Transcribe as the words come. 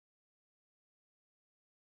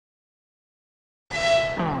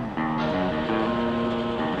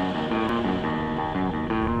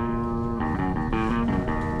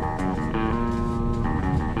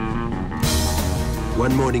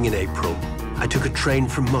One morning in April, I took a train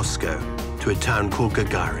from Moscow to a town called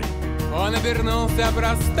Gagarin. Он обернулся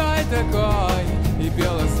простой такой и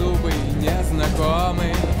белозубый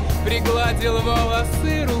незнакомый, пригладил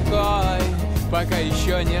волосы рукой, пока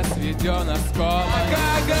еще не сведен оскомой.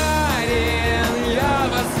 Гагарин, я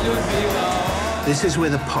вас любила. This is where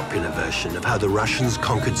the popular version of how the Russians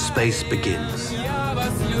conquered space begins. Я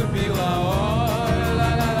вас любила.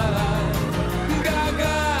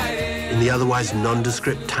 In the otherwise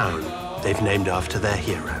nondescript town they've named after their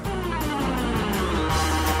hero.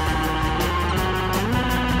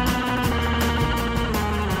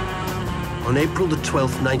 On April the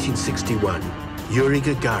 12th, 1961, Yuri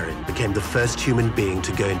Gagarin became the first human being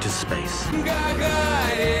to go into space.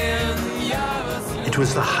 It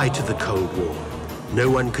was the height of the Cold War. No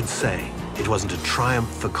one could say it wasn't a triumph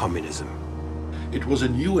for communism. It was a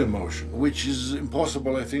new emotion, which is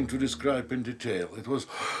impossible, I think, to describe in detail. It was...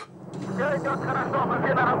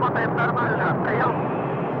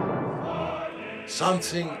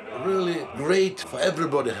 Something really great for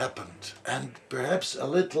everybody happened, and perhaps a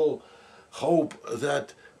little hope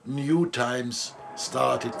that new times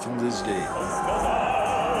started from this day.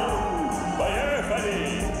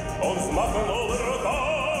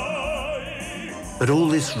 But all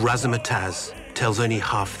this razzmatazz tells only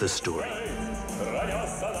half the story.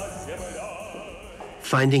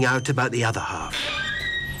 Finding out about the other half,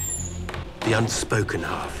 the unspoken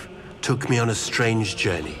half, took me on a strange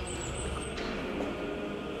journey.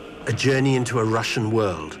 A journey into a Russian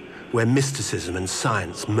world where mysticism and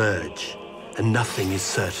science merge, and nothing is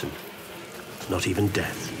certain, not even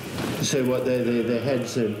death. So what, their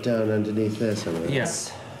heads are down underneath there somewhere?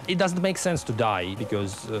 Yes. It doesn't make sense to die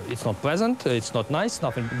because it's not pleasant, it's not nice,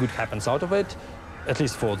 nothing good happens out of it, at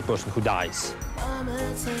least for the person who dies.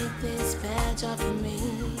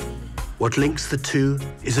 What links the two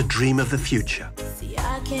is a dream of the future, See,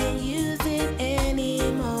 I can't use it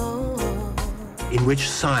anymore. in which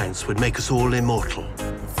science would make us all immortal,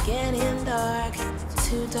 It's getting dark,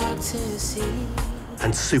 too dark to see.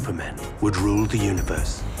 and supermen would rule the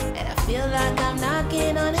universe. And I feel like I'm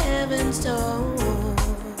knocking on heaven's door.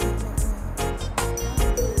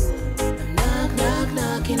 I'm knock, knock,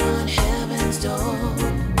 knocking on heaven's door.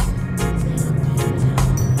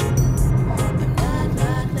 I'm knock,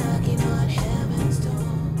 knock, knocking on heaven's door.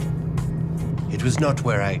 It was not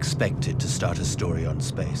where I expected to start a story on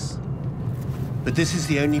space. But this is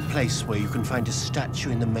the only place where you can find a statue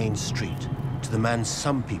in the main street to the man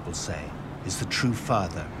some people say is the true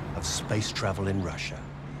father of space travel in Russia.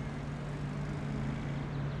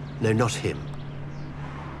 No, not him.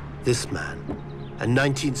 This man, a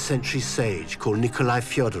 19th century sage called Nikolai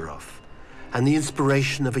Fyodorov, and the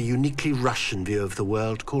inspiration of a uniquely Russian view of the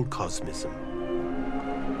world called cosmism.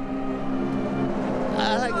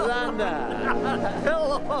 Alexander!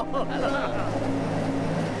 Hello!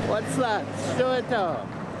 What's that? Что это?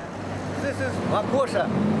 This is Макоша,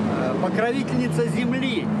 покровительница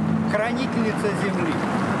Земли, хранительница Земли.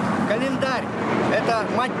 Календарь – это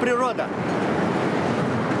мать природа.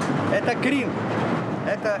 Это Крим,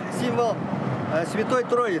 это символ Святой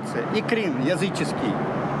Троицы. И Крим языческий.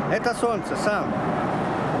 Это солнце сам.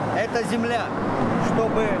 Это земля,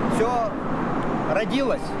 чтобы все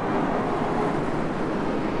родилось.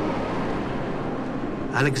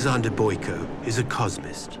 Alexander Boyko is a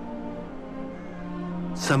cosmist.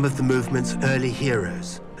 Some of the movement's early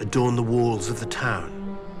heroes adorn the walls of the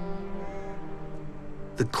town.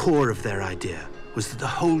 The core of their idea was that the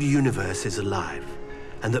whole universe is alive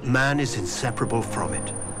and that man is inseparable from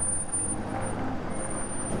it.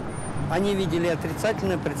 Они видели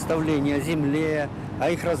отрицательное представление о Земле, о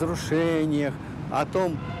их разрушениях, о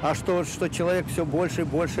том, что человек все больше и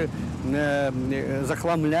больше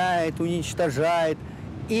захламляет, уничтожает.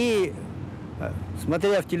 И,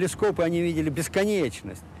 смотря в телескопы, они видели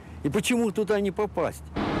бесконечность. И почему туда не попасть?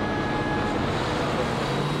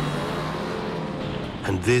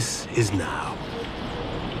 And this is now.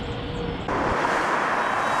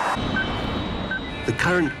 The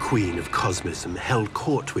current queen of cosmism held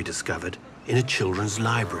court, we discovered, in a children's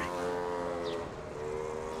library.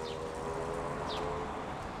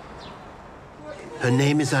 Her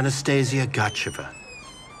name is Anastasia Gacheva.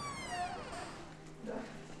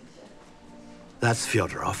 That's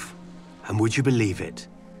Fyodorov, and would you believe it?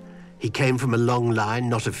 He came from a long line,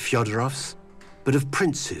 not of Fyodorovs, but of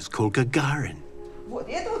princes called Gagarin. Вот,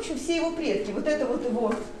 это, в общем, все его предки. Вот это вот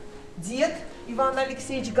его дед Иван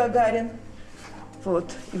Алексеевич Гагарин.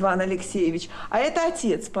 Вот, Иван Алексеевич. А это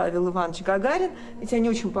отец Павел Иванович Гагарин. Ведь они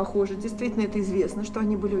очень похожи. Действительно, это известно, что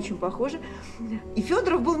они были очень похожи. И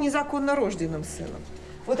Федоров был незаконно рожденным сыном.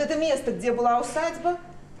 Вот это место, где была усадьба,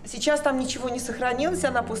 Сейчас там ничего не сохранилось,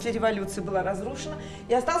 она после революции была разрушена,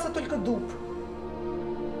 и остался только дуб.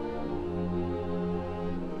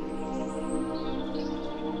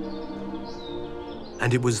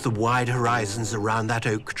 And it was the wide horizons around that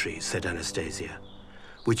oak tree, said Anastasia,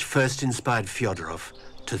 which first inspired Fyodorov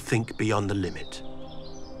to think beyond the limit.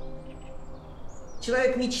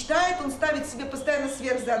 Человек мечтает, он ставит себе постоянно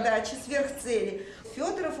сверхзадачи, сверхцели.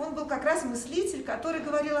 Федоров, он был как раз мыслитель, который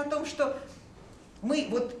говорил о том, что мы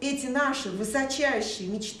вот эти наши высочайшие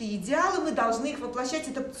мечты и идеалы, мы должны их воплощать,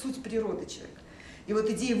 это суть природы человека. И вот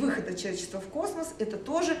идея выхода человечества в космос, это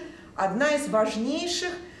тоже одна из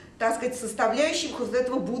важнейших, так сказать, составляющих вот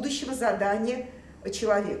этого будущего задания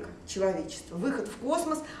человека, человечества. Выход в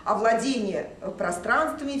космос, овладение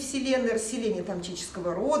пространствами Вселенной, расселение там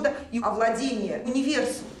человеческого рода и овладение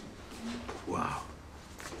универсумом. Wow.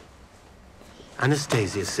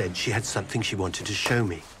 Anastasia said she had something she wanted to show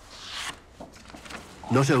me.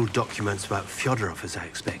 Not old documents about Fyodorov, as I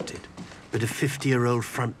expected, but a 50-year-old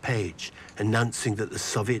front page announcing that the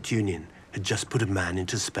Soviet Union had just put a man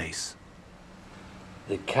into space.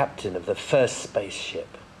 The captain of the first spaceship.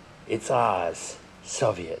 It's ours,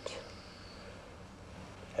 Soviet.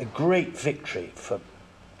 A great victory for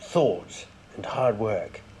thought and hard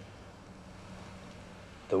work.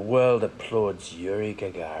 The world applauds Yuri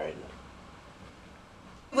Gagarin.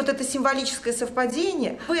 Вот это символическое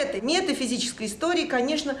совпадение в этой метафизической истории,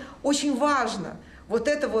 конечно, очень важно. Вот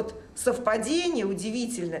это вот совпадение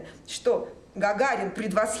удивительное, что Гагарин,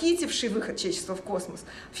 предвосхитивший выход человечества в космос,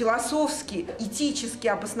 философски, этически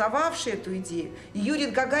обосновавший эту идею, и Юрий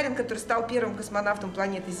Гагарин, который стал первым космонавтом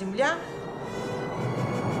планеты Земля,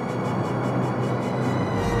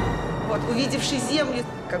 вот, увидевший Землю,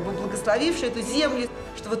 как бы благословивший эту Землю,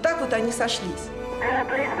 что вот так вот они сошлись.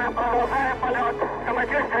 Отлично, полет,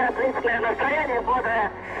 самочувствие отличное, настроение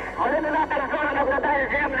бодрое. В иллюминатор зоны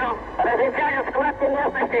наблюдаю Землю, различаю складки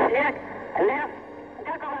местности, снег, лес.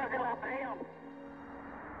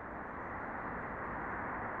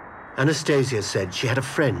 Anastasia said she had a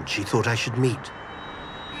friend she thought I should meet.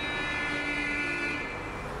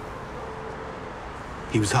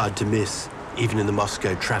 He was hard to miss, even in the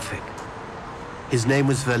Moscow traffic. His name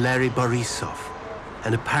was Valery Borisov,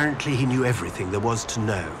 and apparently he knew everything there was to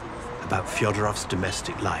know about Fyodorov's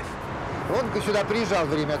domestic life. Он сюда приезжал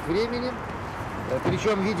время от времени,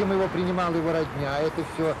 причем, видимо, его принимала его родня. Это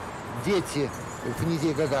все дети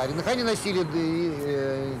князей Гагариных. Они носили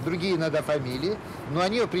другие иногда фамилии, но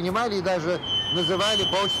они его принимали и даже называли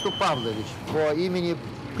по отчеству Павлович, по имени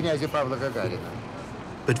князя Павла Гагарина.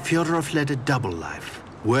 But Fyodorov led a double life,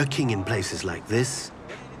 working in places like this,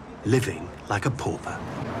 living like a pauper.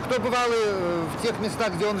 Кто бывал в тех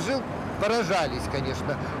местах, где он жил, поражались,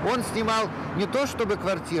 конечно. Он снимал не то чтобы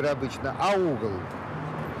квартиру обычно, а угол.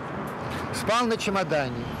 Спал на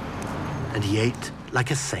чемодане. And he ate like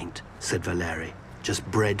a saint, said Valery, just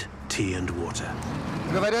bread, tea and water.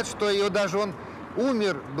 Говорят, что его даже он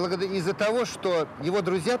умер из-за того, что его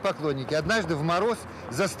друзья-поклонники однажды в мороз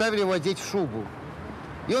заставили его одеть шубу.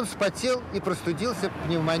 И он вспотел и простудился,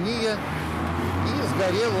 пневмония, и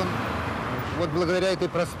сгорел он вот благодаря этой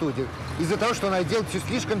простуде, из-за того, что он одел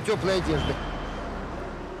слишком теплой одежды.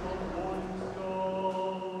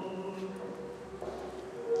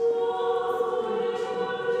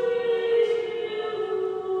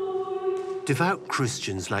 Devout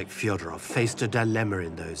Christians like Fyodorov faced a dilemma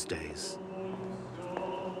in those days.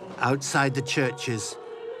 Outside the churches,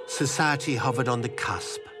 society hovered on the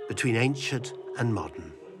cusp between ancient and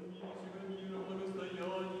modern.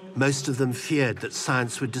 Most of them feared that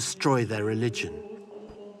science would destroy their religion.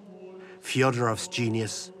 Fyodorov's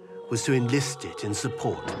genius was to enlist it in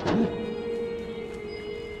support.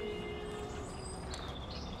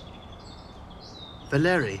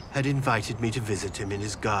 Valery had invited me to visit him in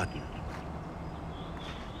his garden.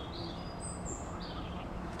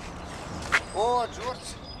 Oh, George.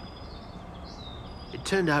 It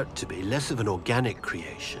turned out to be less of an organic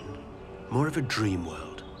creation, more of a dream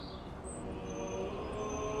world.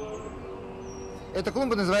 Эта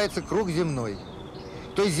клумба называется «Круг земной».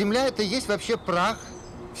 То есть Земля – это и есть вообще прах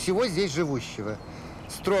всего здесь живущего.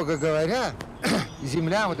 Строго говоря,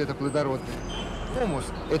 Земля, вот эта плодородная, хумус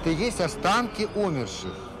 – это и есть останки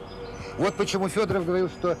умерших. Вот почему Федоров говорил,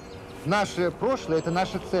 что наше прошлое – это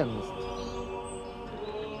наша ценность.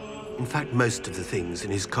 In fact, most of the things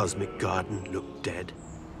in his cosmic garden looked dead.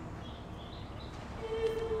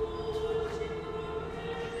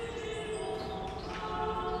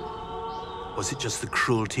 Was it just the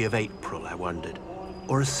cruelty of April, I wondered,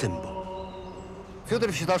 or a symbol?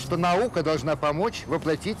 Федоров считал, что наука должна помочь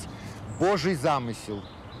воплотить Божий замысел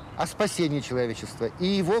о спасении человечества и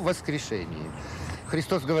его воскрешении.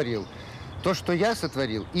 Христос говорил, то, что я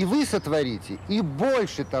сотворил, и вы сотворите, и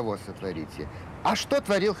больше того сотворите. А что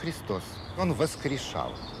творил Христос? Он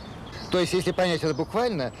воскрешал. То есть, если понять это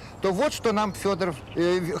буквально, то вот что нам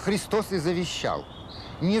Христос и завещал.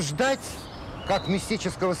 Не ждать как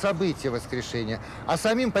мистического события воскрешения, а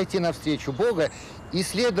самим пойти навстречу Бога и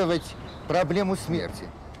исследовать проблему смерти.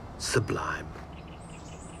 Sublime.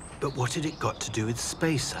 But what had it got to do with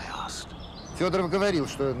space, I asked? Федоров говорил,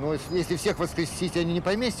 что если всех воскресить, они не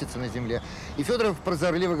поместятся на Земле. И Федоров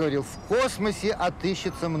прозорливо говорил, в космосе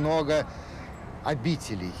отыщется много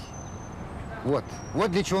обителей. Вот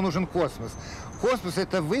для чего нужен космос. Космос –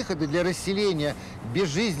 это выходы для расселения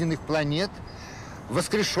безжизненных планет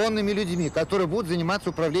воскрешенными людьми, которые будут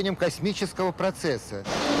заниматься управлением космического процесса.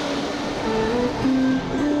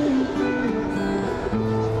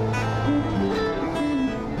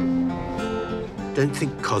 Don't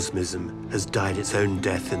think cosmism has died its own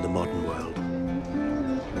death in the modern world.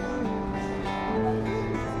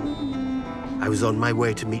 I was on my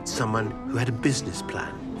way to meet someone who had a business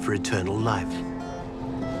plan for eternal life.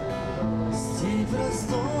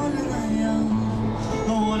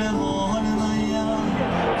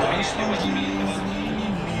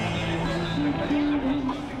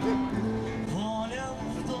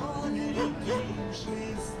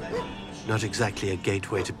 Not exactly a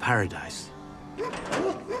gateway to paradise.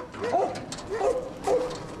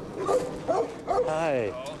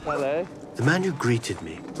 Hi. Hello. The man who greeted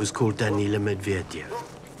me was called Danila Medvedev.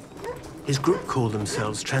 His group call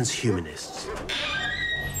themselves transhumanists.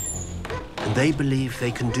 And they believe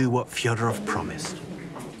they can do what Fyodorov promised.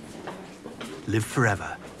 Live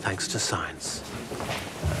forever, thanks to science.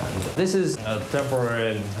 This is a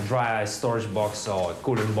temporary dry ice storage box or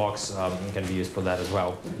cooling box. Can be used for that as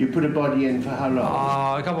well. You put a body in for how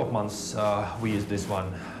long? A couple of months we use this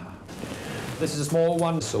one. This is a small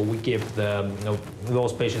one, so we keep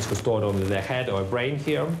those patients who stored only their head or brain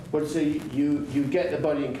here. What, so you get the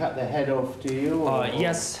body and cut the head off, do you?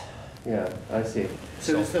 Yes. Yeah, I see.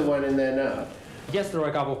 So there's the one in there now? Yes, there are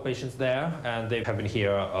a couple of patients there, and they have been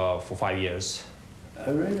here for 5 years.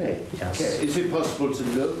 Oh, really? Yes. Okay. Is it possible to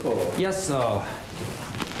look, or? Yes.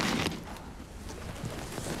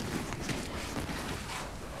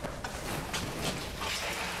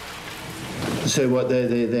 So what,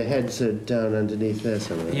 the heads are down underneath there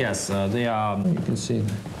somewhere? Yes, they are, you can see,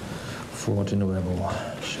 14 level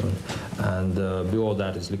shown. And below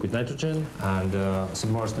that is liquid nitrogen, and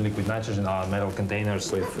submerged in liquid nitrogen are metal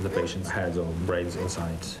containers with the patient's heads or brains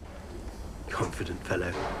inside. Confident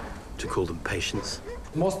fellow to call them patients.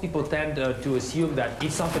 Most people tend to assume that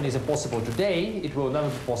if something is impossible today, it will never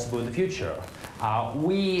be possible in the future.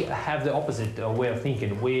 We have the opposite way of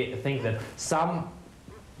thinking. We think that some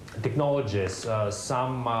technologies,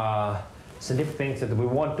 some scientific things that we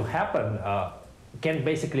want to happen can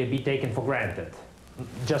basically be taken for granted.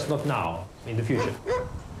 Just not now, in the future.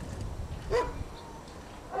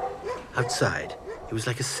 Outside, it was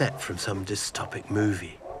like a set from some dystopic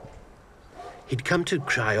movie. He'd come to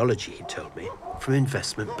cryology, he told me, from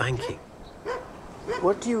investment banking.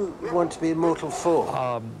 What do you want to be immortal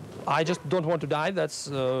for? I just don't want to die.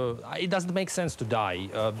 It doesn't make sense to die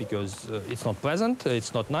because it's not pleasant,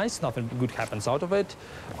 it's not nice, nothing good happens out of it,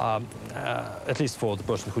 at least for the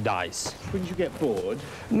person who dies. Wouldn't you get bored?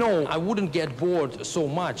 No, I wouldn't get bored so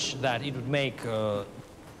much that it would make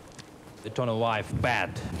eternal life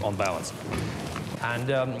bad on balance. And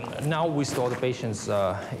now we store the patients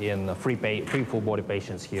in free full body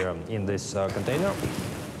patients here in this container.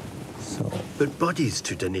 But bodies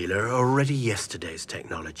to Danila are already yesterday's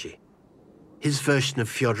technology. His version of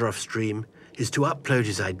Fyodorov's dream is to upload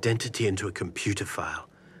his identity into a computer file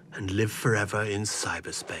and live forever in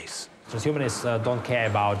cyberspace. Transhumanists don't care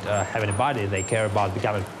about having a body, they care about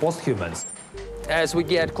becoming posthumans. As we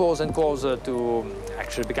get closer and closer to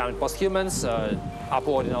actually becoming posthumans,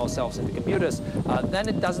 uploading ourselves into computers, then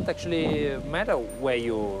it doesn't actually matter where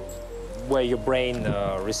your brain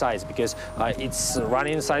resides, because it's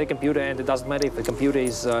running inside a computer, and it doesn't matter if the computer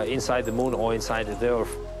is inside the moon or inside the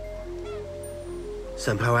Earth.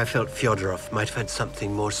 Somehow I felt Fyodorov might have had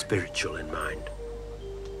something more spiritual in mind.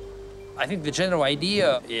 I think the general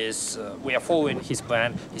idea is we are following his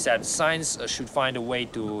plan. He said science should find a way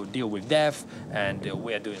to deal with death, and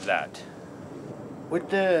we are doing that. Would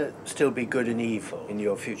there still be good and evil in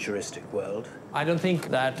your futuristic world? I don't think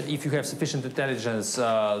that if you have sufficient intelligence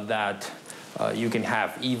that you can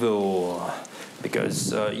have evil,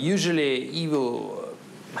 because usually evil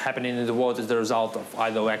happening in the world is the result of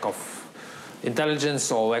either lack of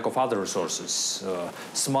intelligence or lack of other resources.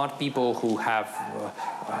 Smart people who have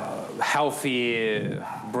healthy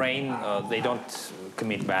brain, they don't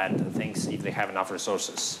commit bad things if they have enough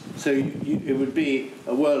resources. So it would be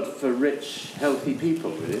a world for rich, healthy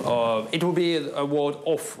people, would it? It would be a world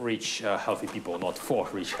of rich, healthy people, not for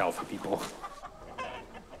rich, healthy people.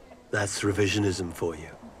 That's revisionism for you.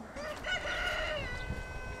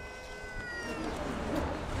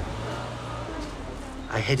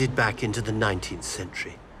 I headed back into the 19th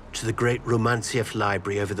century, to the great Romansiev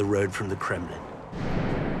Library over the road from the Kremlin.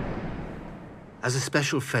 As a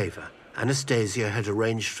special favor, Anastasia had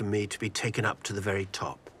arranged for me to be taken up to the very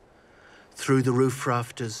top, through the roof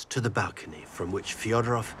rafters to the balcony from which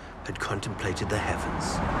Fyodorov had contemplated the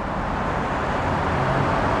heavens.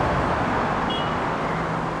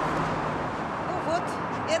 Ну вот,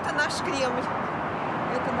 это наш Кремль.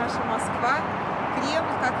 Это наша Москва.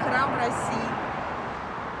 Кремль как храм России.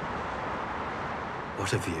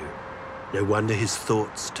 What a view. No wonder his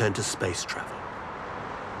thoughts turned to space travel.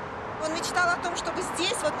 Он мечтал о том, чтобы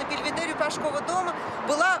здесь, вот на Бельведере Пашкова дома,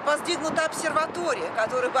 была воздвигнута обсерватория,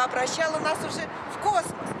 которая бы обращала нас уже в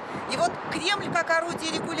космос. И вот Кремль как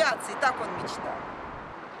орудие регуляции, так он мечтал.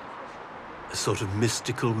 A sort of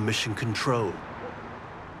mystical mission control.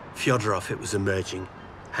 Fyodorov, it was emerging,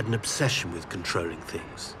 had an obsession with controlling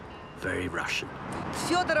things. Very Russian.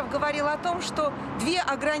 Федоров говорил о том, что две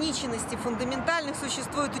ограниченности фундаментальных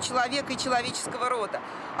существуют у человека и человеческого рода.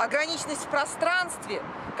 Ограниченность в пространстве,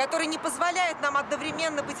 которая не позволяет нам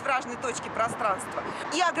одновременно быть в разной точке пространства,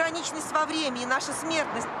 и ограниченность во времени, наша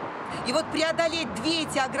смертность. И вот преодолеть две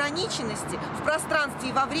эти ограниченности в пространстве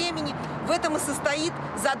и во времени, в этом и состоит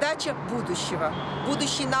задача будущего.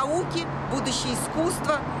 Будущей науки, будущее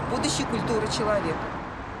искусства, будущей культуры человека.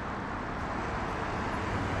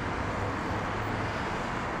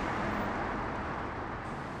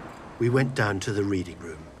 We went down to the reading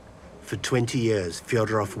room. For 20 years,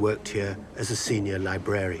 Fyodorov worked here as a senior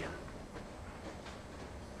librarian.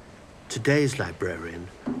 Today's librarian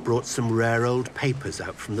brought some rare old papers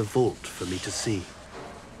out from the vault for me to see.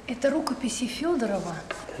 Это рукописи Федорова.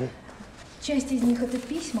 Часть из них — это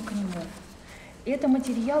письма к нему. И это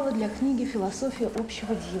материалы для книги «Философия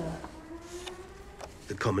общего дела».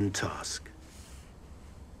 The Common Task.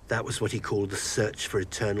 That was what he called the search for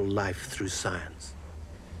eternal life through science.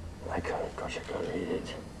 I can't read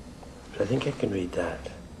it. But I think I can read that.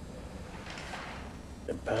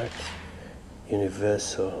 About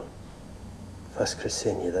universal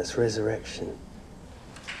воскресение, that's resurrection.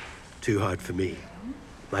 Too hard for me.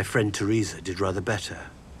 My friend Teresa did rather better.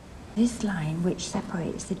 This line, which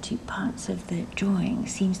separates the two parts of the drawing,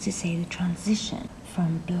 seems to say the transition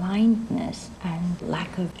from blindness and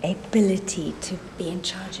lack of ability to be in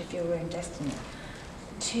charge of your own destiny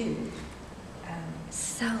to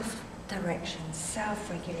self-direction,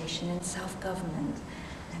 self-regulation, and self-government.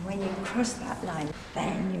 And when you cross that line,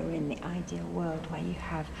 then you're in the ideal world where you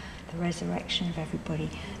have the resurrection of everybody,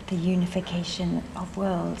 the unification of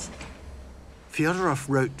worlds. Fyodorov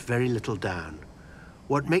wrote very little down.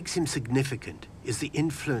 What makes him significant is the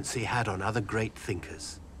influence he had on other great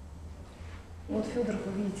thinkers. Вот Федоров,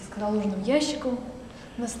 вы видите, с заложенным ящиком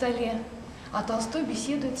на столе, а Толстой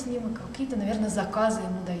беседует с ним и какие-то, наверное, заказы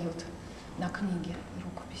ему дает на книги и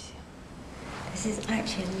рукописи. This is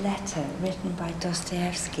actually a letter written by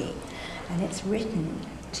Dostoevsky, and it's written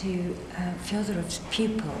to Fyodorov's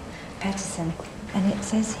pupil, Peterson. And it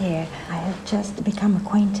says here, I have just become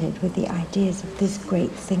acquainted with the ideas of this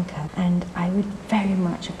great thinker, and I would very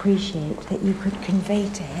much appreciate that you could convey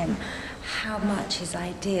to him how much his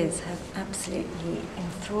ideas have absolutely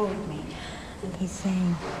enthralled me. And he's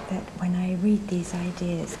saying that when I read these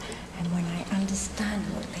ideas and when I understand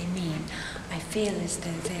what they mean, I feel as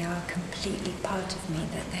though they are completely part of me,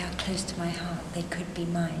 that they are close to my heart, they could be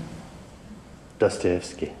mine.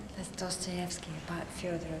 Dostoevsky. That's Dostoevsky about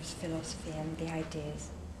Fyodorov's philosophy and the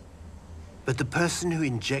ideas. But the person who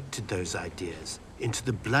injected those ideas into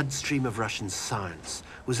the bloodstream of Russian science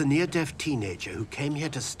was a near-deaf teenager who came here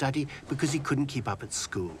to study because he couldn't keep up at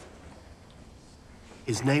school.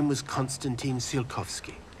 His name was Konstantin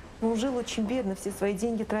Tsiolkovsky. Он жил очень бедно, все свои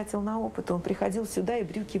деньги тратил на опыт. Он приходил сюда, и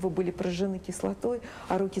брюки его были прожжены кислотой,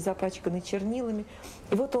 а руки запачканы чернилами.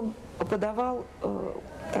 И вот он подавал,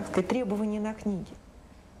 так сказать, требования на книги.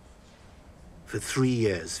 For 3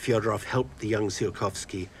 years, Fyodorov helped the young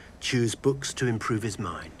Tsiolkovsky choose books to improve his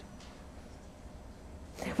mind.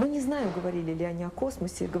 Мы не знаем, говорили ли они о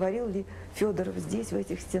космосе, говорил ли Федоров здесь, в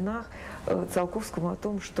этих стенах, Циолковскому о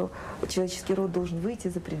том, что человеческий род должен выйти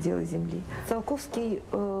за пределы Земли. Циолковский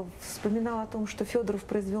вспоминал о том, что Федоров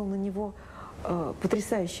произвел на него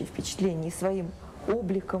потрясающее впечатление и своим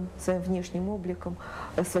обликом, своим внешним обликом,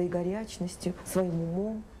 своей горячностью, своим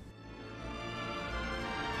умом.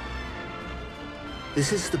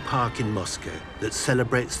 This is the park in Moscow that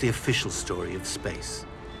celebrates the official story of space.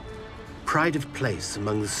 Pride of place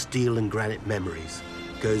among the steel and granite memories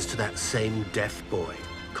goes to that same deaf boy,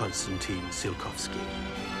 Konstantin Tsiolkovsky.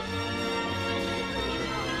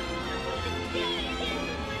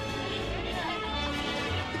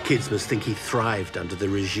 The kids must think he thrived under the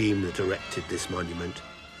regime that erected this monument,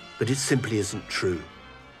 but it simply isn't true.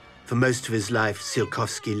 For most of his life,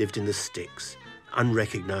 Tsiolkovsky lived in the sticks,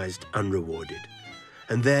 unrecognized, unrewarded.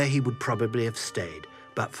 And there he would probably have stayed,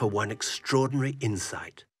 but for one extraordinary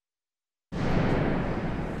insight.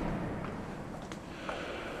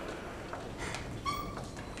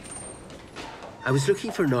 I was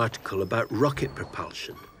looking for an article about rocket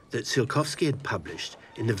propulsion that Tsiolkovsky had published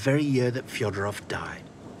in the very year that Fyodorov died.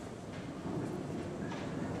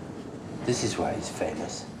 This is why he's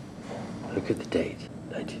famous. Look at the date,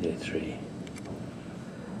 1903.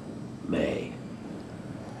 May.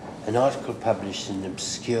 An article published in an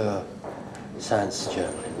obscure science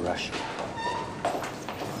journal in Russia.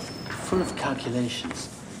 Full of calculations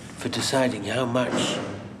for deciding how much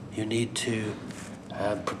you need to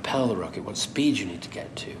propel the rocket, what speed you need to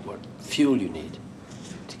get to, what fuel you need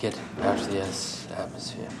to get out of the Earth's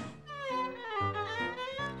atmosphere.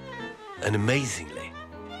 And amazingly,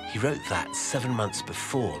 he wrote that 7 months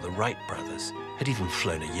before the Wright brothers had even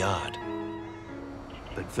flown a yard.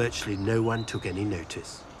 But virtually no one took any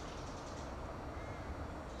notice.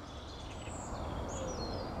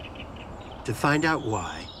 To find out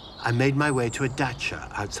why, I made my way to a dacha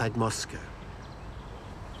outside Moscow.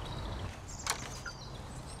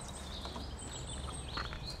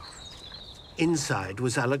 Inside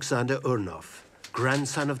was Alexander Urnov,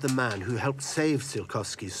 grandson of the man who helped save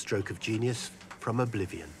Tsiolkovsky's stroke of genius from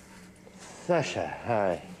oblivion. Sasha,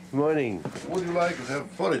 hi. Morning. Would you like to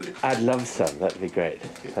have porridge? I'd love some. That'd be great.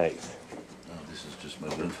 Thanks. Oh, this is just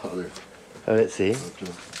my grandfather. Oh, let's see.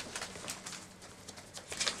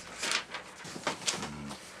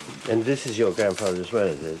 And this is your grandfather as well,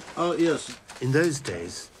 is it? Oh, yes. In those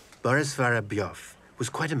days, Boris Vorobyov was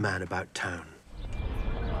quite a man about town.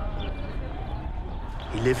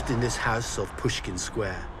 He lived in this house off Pushkin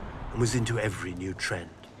Square and was into every new trend.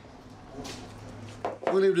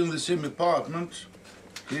 We lived in the same apartment.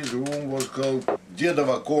 His room was called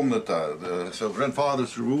Dedova Komnata, so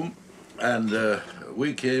grandfather's room. And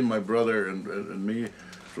we came, my brother and me,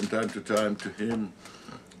 from time to time to him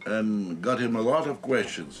and got him a lot of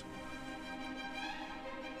questions.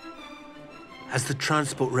 As the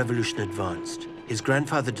transport revolution advanced, his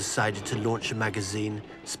grandfather decided to launch a magazine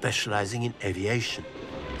specializing in aviation.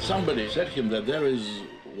 Somebody said to him that there is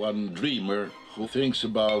one dreamer who thinks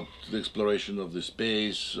about the exploration of the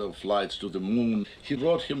space, of flights to the moon. He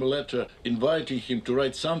wrote him a letter inviting him to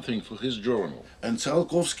write something for his journal. And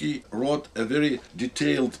Tsiolkovsky wrote a very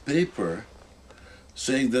detailed paper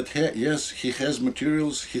saying that, yes, he has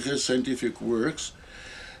materials, he has scientific works,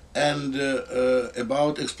 and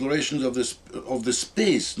about explorations of the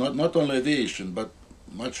space, not only aviation, but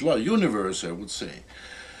much larger, universe, I would say.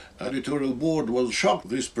 Editorial board was shocked.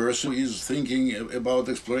 This person is thinking about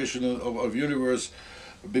exploration of universe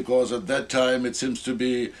because at that time it seems to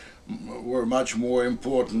be were much more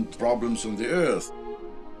important problems on the Earth.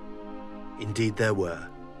 Indeed there were.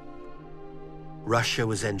 Russia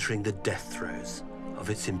was entering the death throes of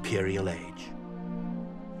its imperial age.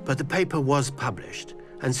 But the paper was published,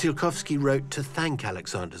 and Tsiolkovsky wrote to thank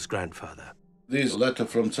Alexander's grandfather. This letter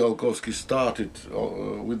from Tsiolkovsky started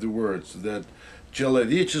with the words that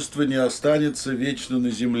 «Человечество не останется вечно на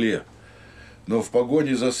земле, но в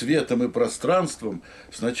погоне за светом и пространством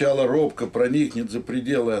сначала робко проникнет за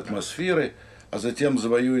пределы атмосферы, а затем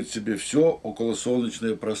завоюет себе все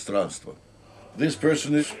околосолнечное пространство». This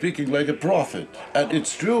person is speaking like a prophet, and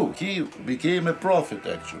it's true, he became a prophet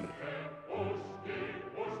actually.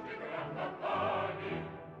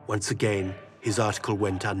 Once again, his article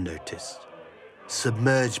went unnoticed,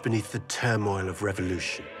 submerged beneath the turmoil of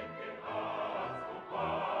revolution.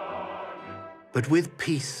 But with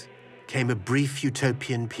peace came a brief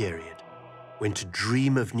utopian period when to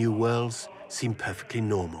dream of new worlds seemed perfectly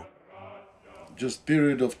normal. Just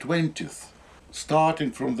period of 20th,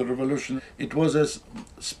 starting from the revolution, it was a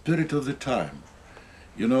spirit of the time.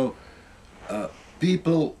 You know,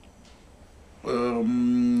 people were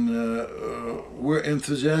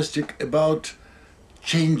enthusiastic about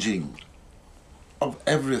changing of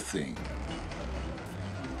everything.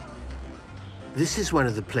 This is one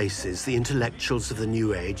of the places the intellectuals of the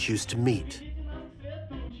New Age used to meet.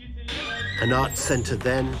 An art center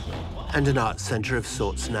then, and an art centre of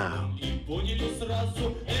sorts now.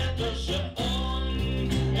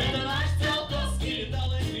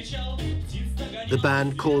 The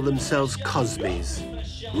band call themselves Colonise,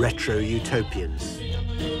 retro-utopians.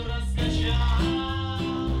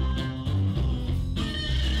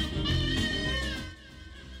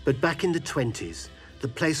 But back in the 20s, the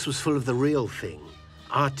place was full of the real thing: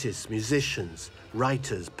 artists, musicians,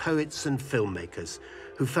 writers, poets and filmmakers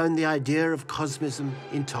who found the idea of cosmism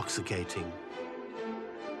intoxicating.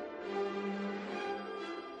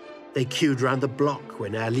 They queued round the block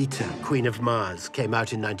when Aelita, Queen of Mars, came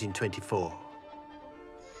out in 1924.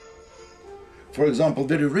 For example,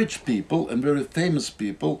 very rich people and very famous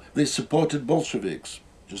people, they supported Bolsheviks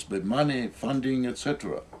just by money, funding,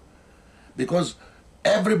 etc. Because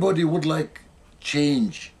everybody would like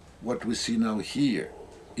change what we see now here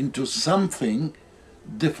into something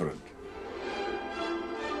different.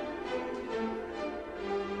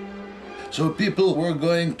 So people were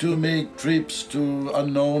going to make trips to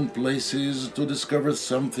unknown places to discover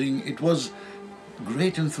something. It was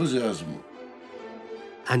great enthusiasm.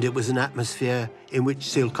 And it was an atmosphere in which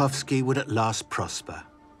Tsiolkovsky would at last prosper.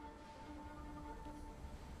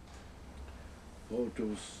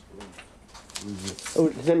 Photos. Oh,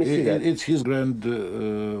 let me see that. It's his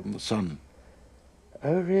grandson.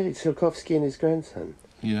 Oh, really? Tsiolkovsky and his grandson?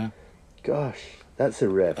 Yeah. Gosh, that's a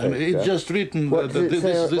rare And it's just written, what this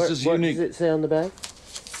is unique. What does it say on the back?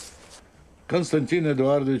 Konstantin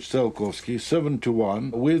Eduardovich Tsiolkovsky,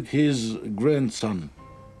 71, with his grandson.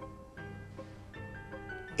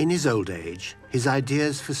 In his old age, his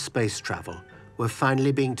ideas for space travel were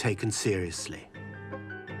finally being taken seriously.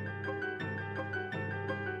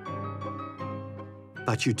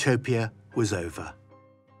 But utopia was over.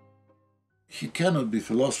 He cannot be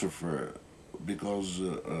philosopher because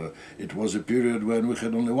it was a period when we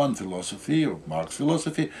had only one philosophy, or Marx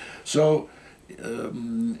philosophy, so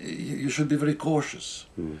you should be very cautious.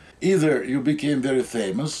 Either you became very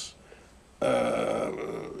famous,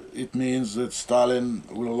 it means that Stalin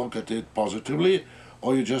will look at it positively,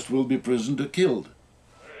 or you just will be imprisoned or killed.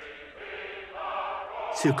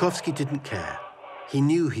 Tsiolkovsky didn't care. He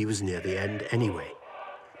knew he was near the end anyway,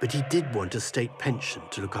 but he did want a state pension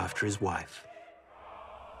to look after his wife.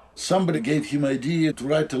 Somebody gave him idea to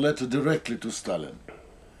write a letter directly to Stalin.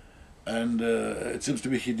 And it seems to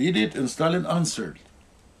me he did it, and Stalin answered.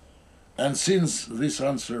 And since this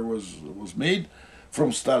answer was made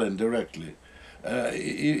from Stalin directly,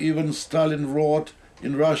 even Stalin wrote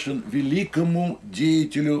in Russian, «Великому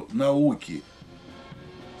деятелю науки».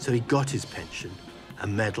 So he got his pension, a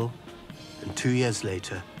medal, and 2 years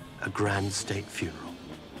later, a grand state funeral.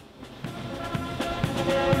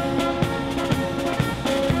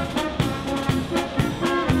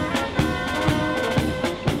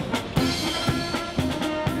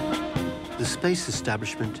 The space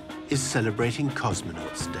establishment is celebrating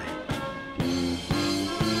Cosmonauts Day.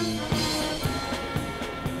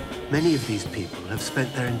 Many of these people have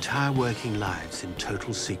spent their entire working lives in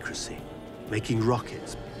total secrecy, making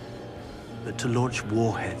rockets, but to launch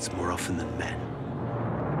warheads more often than men.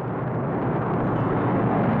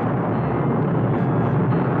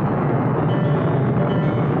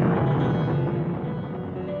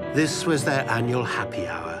 This was their annual happy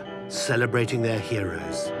hour, celebrating their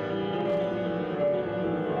heroes.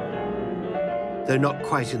 Though not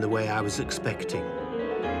quite in the way I was expecting.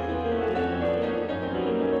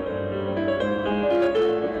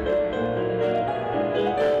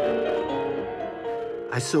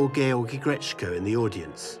 I saw Georgy Grechko in the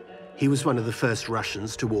audience. He was one of the first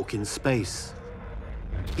Russians to walk in space.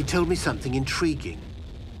 He told me something intriguing.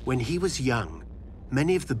 When he was young,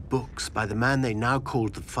 many of the books by the man they now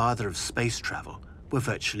called the father of space travel were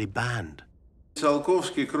virtually banned.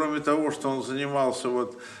 Tsiolkovsky, кроме того, что он занимался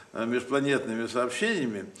межпланетными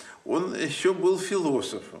сообщениями, он еще был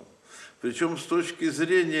философом. Причем с точки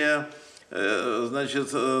зрения,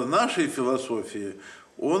 значит, нашей философии,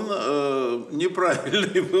 он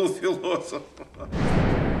неправильный был философ.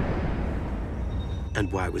 And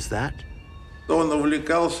why was that? Он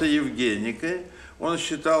увлекался Евгеникой. Он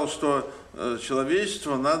считал, что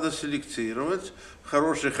человечество надо селектировать,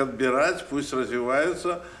 хороших отбирать, пусть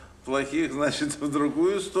развиваются, плохих, значит, в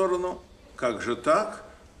другую сторону. Как же так?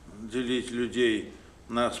 Делить людей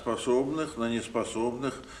на способных, на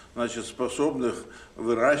неспособных, значит, способных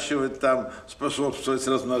выращивать там, способствовать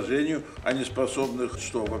размножению, а неспособных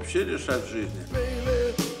что, вообще лишать жизни?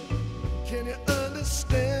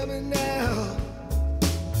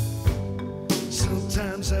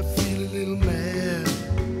 Sometimes I feel a little mad.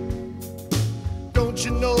 Don't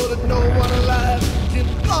you know that no one alive can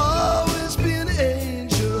always be an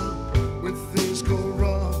angel when things go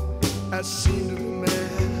wrong?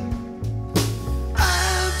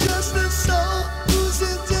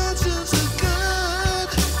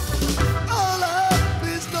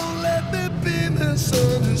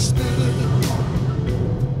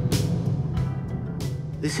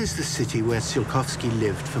 This is the city where Tsiolkovsky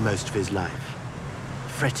lived for most of his life,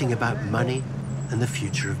 fretting about money and the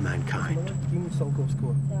future of mankind.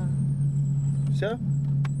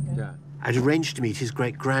 I'd arranged to meet his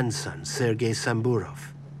great-grandson, Sergei Samburov.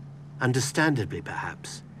 Understandably,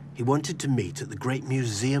 perhaps, he wanted to meet at the great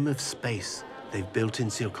museum of space they've built in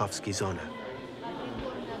Tsiolkovsky's honor.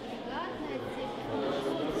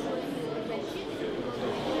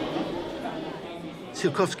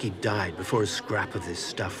 Tsiolkovsky died before a scrap of this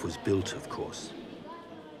stuff was built, of course.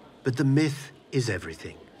 But the myth is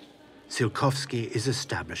everything. Tsiolkovsky is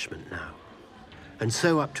establishment now. And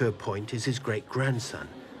so, up to a point, is his great-grandson,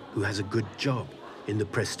 who has a good job in the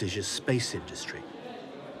prestigious space industry.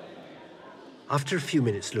 After a few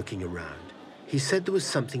minutes looking around, he said there was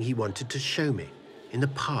something he wanted to show me in the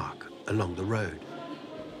park along the road.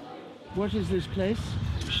 What is this place?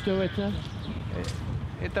 Что это?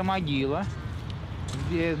 Это могила,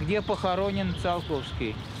 где похоронен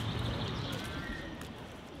Tsiolkovsky.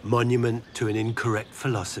 Monument to an incorrect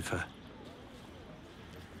philosopher.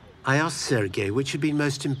 I asked Sergei which had been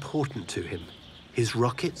most important to him, his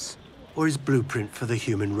rockets or his blueprint for the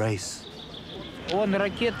human race. Он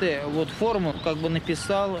ракеты, вот форму как бы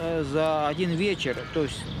написал за один вечер, то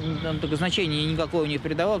есть он только значения никакого не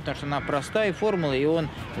придавал, потому что она простая формула, и он,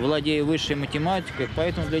 владея высшей математикой,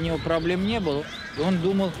 поэтому для него проблем не было. И он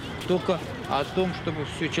думал только о том, чтобы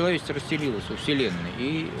все человечество расселилось во Вселенной,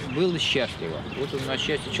 и было счастливо. Вот он о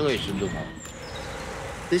счастье человечества думал.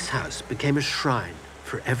 This house became a shrine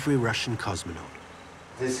for every Russian cosmonaut.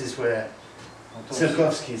 This is where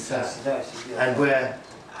Tsiolkovsky sat, and where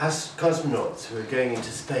us cosmonauts who are going into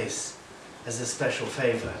space as a special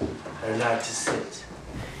favor are allowed to sit.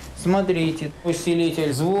 Смотрите,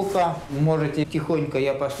 усилитель звука, можете тихонько,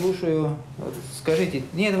 я послушаю. Вот, скажите,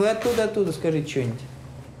 нет, вы оттуда, скажите что-нибудь.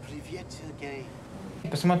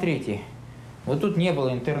 Посмотрите, вот тут не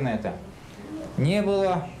было интернета, не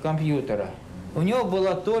было компьютера. У него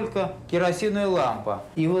была только керосиновая лампа.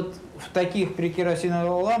 И вот в таких при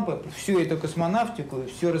керосиновой лампе всю эту космонавтику,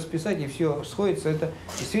 все расписать и все сходится. Это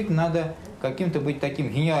действительно надо каким-то быть таким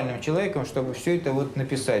гениальным человеком, чтобы все это вот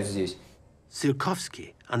написать здесь.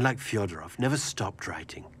 Tsiolkovsky, unlike Fyodorov, never stopped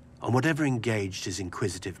writing on whatever engaged his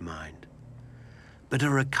inquisitive mind. But a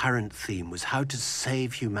recurrent theme was how to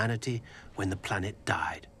save humanity when the planet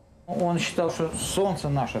died. Он считал, что Солнце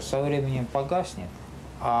наше со временем погаснет,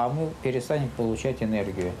 а мы перестанем получать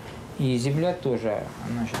энергию. И Земля тоже,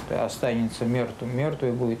 значит, останется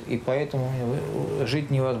мертвой будет, и поэтому жить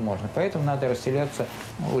невозможно. Поэтому надо расселяться,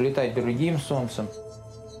 улетать другим Солнцем.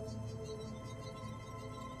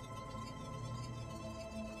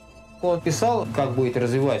 Он писал, как будет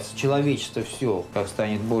развиваться человечество все, как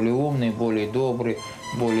станет более умный, более добрый,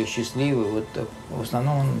 более счастливый. Вот в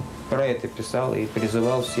основном он про это писал и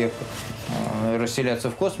призывал всех расселяться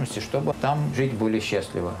в космосе, чтобы там жить более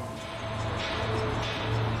счастливо.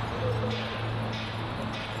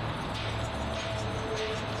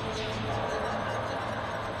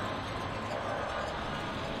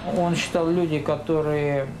 Он считал, люди,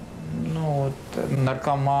 которые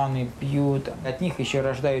наркоманы, пьют, от них еще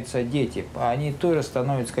рождаются дети. Они тоже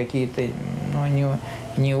становятся какие-то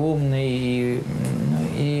неумные,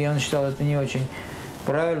 и он считал это не очень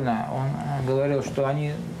правильно. Он говорил, что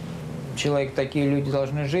такие люди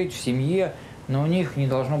должны жить в семье, но у них не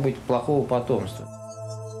должно быть плохого потомства.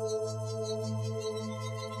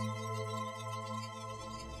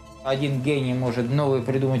 Один гений может новые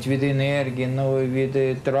придумать виды энергии, новые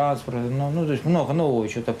виды транспорта, то есть много нового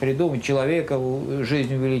что-то придумать, человека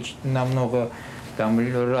жизнь увеличить на много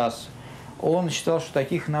раз. Он считал, что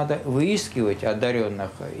таких надо выискивать,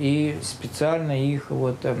 одаренных, и специально их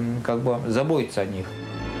заботиться о них.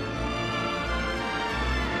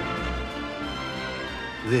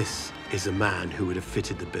 This is a man who would have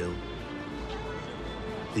fitted the bill.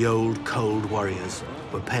 The old, cold warriors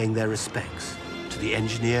were paying their respects to the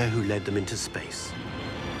engineer who led them into space.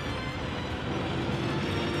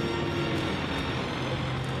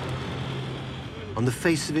 On the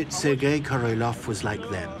face of it, Sergei Korolev was like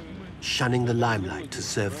them, shunning the limelight to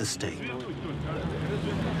serve the state.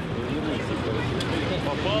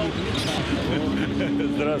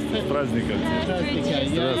 Здравствуйте, с праздником. Здравствуйте,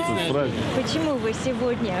 с праздником. Почему вы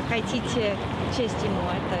сегодня хотите честь ему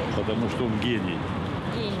отдать? Потому что он гений.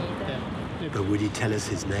 Гений, да. But would he tell us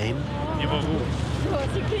his name? Не могу.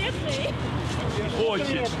 Секретный.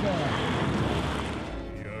 Очень.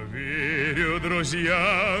 Я верю,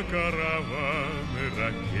 друзья, караваны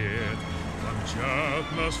ракет помчат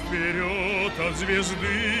нас вперед от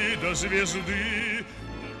звезды до звезды.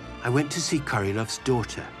 I went to see Korolev's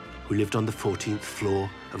daughter, who lived on the 14th floor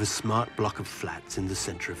of a smart block of flats in the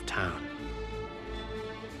center of town.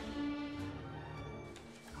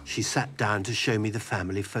 she sat down to show me the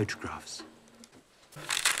family photographs.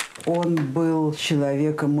 Он был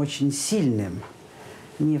человеком очень сильным,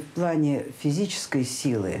 не в плане физической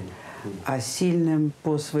силы, а сильным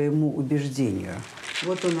по своему убеждению.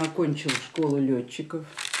 Вот он окончил школу летчиков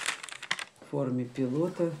в форме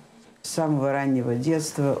пилота. С самого раннего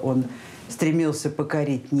детства он стремился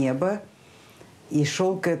покорить небо и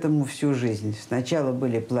шел к этому всю жизнь. Сначала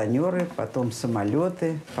были планеры, потом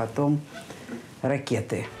самолеты, потом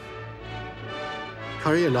ракеты.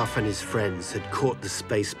 Korolov and his friends had caught the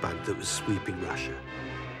space bug that was sweeping Russia.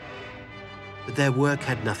 But their work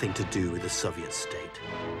had nothing to do with the Soviet state.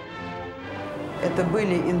 Это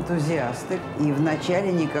были энтузиасты, и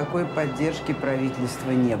вначале никакой поддержки правительства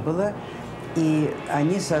не было. И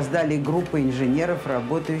они создали группу инженеров,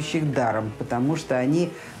 работающих даром, потому что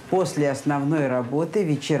они после основной работы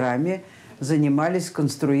вечерами занимались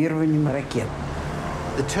конструированием ракет.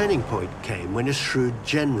 The turning point came when a shrewd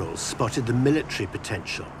general spotted the military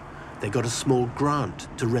potential. They got a small grant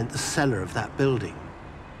to rent the cellar of that building.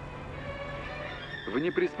 В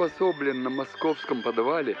неприспособленном московском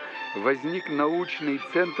подвале возник научный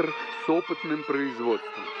центр с опытным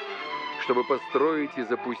производством, чтобы построить и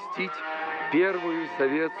запустить первую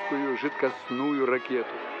советскую жидкостную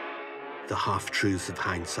ракету. The half-truths of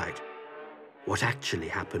hindsight. What actually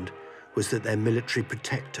happened was that their military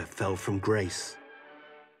protector fell from grace.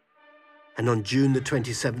 And on June the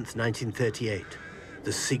 27th, 1938,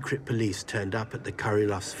 the secret police turned up at the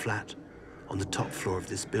Korilov's flat on the top floor of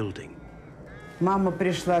this building. Мама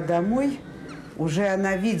пришла домой, уже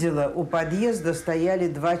она видела, у подъезда стояли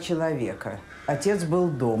 2 человека. Отец был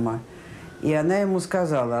дома, и она ему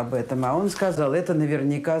сказала об этом, а он сказал, это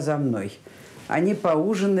наверняка за мной. Они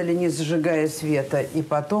поужинали, не зажигая света, и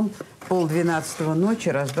потом 11:30 ночи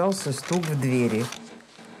раздался стук в двери.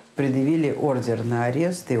 Предъявили ордер на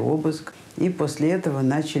арест и обыск, и после этого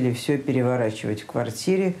начали все переворачивать в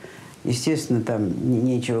квартире. Естественно, там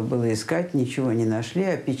нечего было искать, ничего не нашли.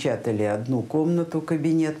 Опечатали одну комнату,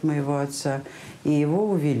 кабинет моего отца, и его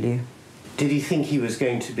увели. Did he think he was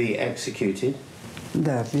going to be executed?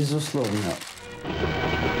 Да, безусловно.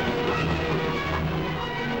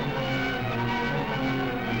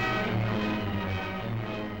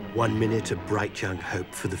 One minute of bright young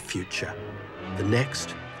hope for the future. The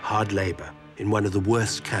next, hard labor in one of the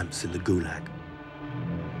worst camps in the Gulag.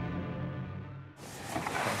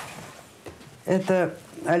 Это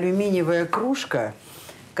алюминиевая кружка,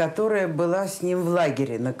 которая была с ним в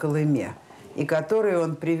лагере на Колыме, и которую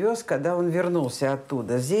он привез, когда он вернулся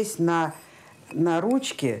оттуда. Здесь на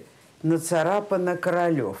ручке нацарапано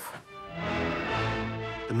Королев.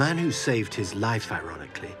 The man who saved his life,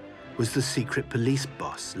 ironically, was the secret police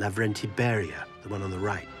boss, Lavrenti Beria, the one on the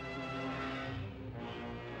right.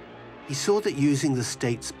 He saw that using the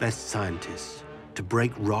state's best scientists to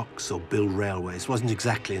break rocks or build railways wasn't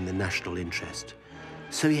exactly in the national interest,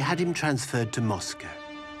 so he had him transferred to Moscow.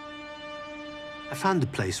 I found the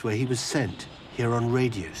place where he was sent, here on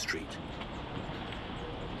Radio Street.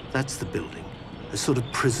 That's the building, a sort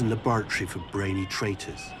of prison laboratory for brainy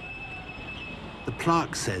traitors. The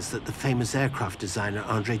plaque says that the famous aircraft designer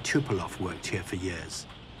Andrei Tupolev worked here for years.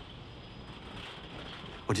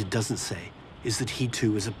 What it doesn't say is that he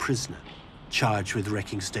too was a prisoner, charged with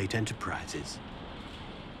wrecking state enterprises.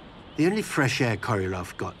 The only fresh air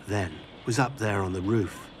Korolov got then was up there on the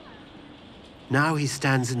roof. Now he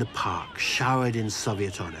stands in the park, showered in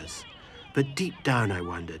Soviet honors. But deep down, I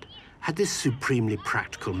wondered, had this supremely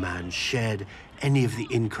practical man shared any of the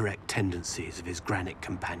incorrect tendencies of his granite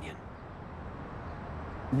companion?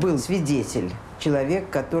 Был свидетель, человек,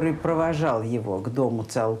 который провожал его к дому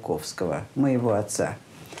Циолковского, моего отца.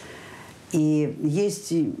 И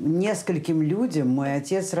есть нескольким людям мой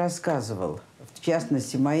отец рассказывал, в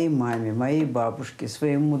частности, моей маме, моей бабушке,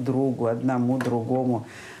 своему другу, одному другому.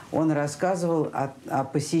 Он рассказывал о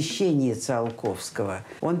посещении Циолковского.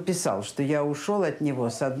 Он писал, что я ушел от него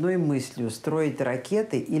с одной мыслью – строить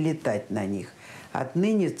ракеты и летать на них.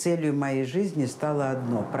 Отныне целью моей жизни стало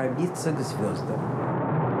одно – пробиться к звездам.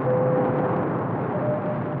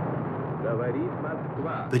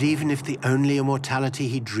 But even if the only immortality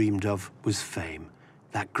he dreamed of was fame,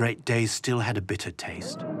 that great day still had a bitter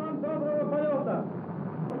taste.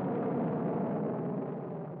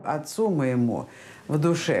 Отцу моему в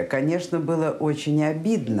душе, конечно, было очень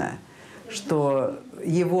обидно, что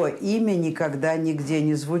его имя никогда нигде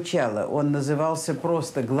не звучало. Он назывался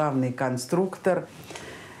просто главный конструктор.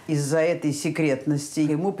 Из-за этой секретности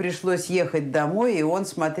ему пришлось ехать домой, и он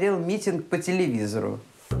смотрел митинг по телевизору.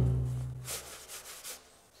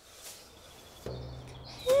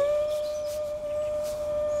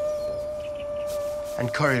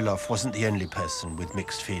 And Korylov wasn't the only person with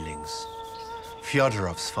mixed feelings.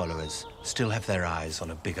 Fyodorov's followers still have their eyes on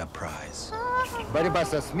a bigger prize. Борьба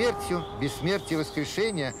со смертью, бессмертие,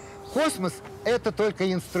 воскрешение. Космос – это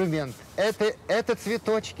только инструмент. Это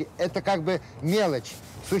цветочки, это как бы мелочь.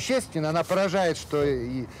 Существенно она поражает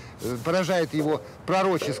его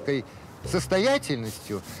пророческой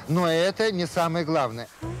состоятельностью, но это не самое главное.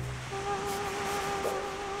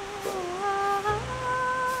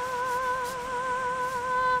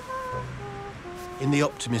 In the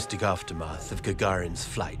optimistic aftermath of Gagarin's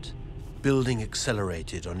flight, building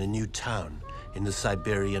accelerated on a new town in the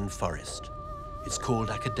Siberian forest. It's called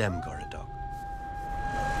Akademgorodok.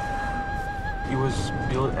 It was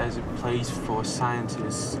built as a place for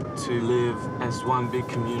scientists to live as one big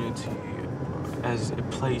community, as a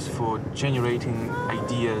place for generating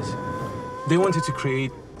ideas. They wanted to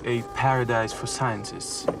create a paradise for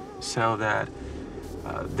scientists so that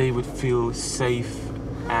they would feel safe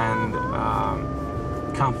and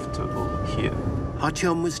comfortable here.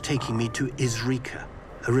 Artyom was taking me to Izrika,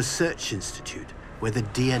 a research institute where the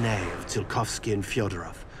DNA of Tsiolkovsky and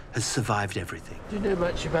Fyodorov has survived everything. Do you know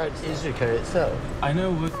much about Izrika itself? I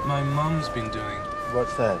know what my mom's been doing.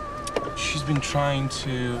 What's that? She's been trying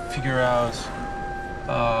to figure out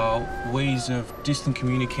ways of distant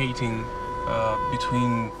communicating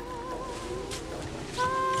between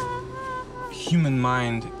human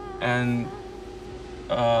mind and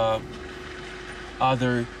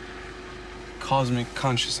other cosmic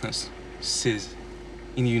consciousnesses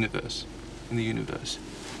in the universe.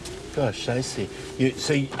 Gosh, I see.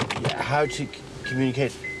 How to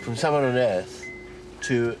communicate from someone on Earth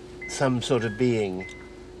to some sort of being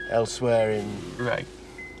elsewhere in... Right.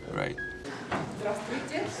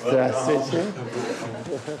 Здравствуйте.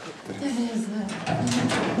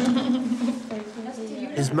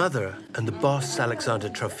 His mother and the boss, Alexander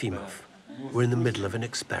Trofimov, were in the middle of an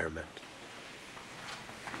experiment.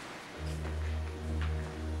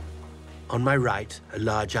 On my right, a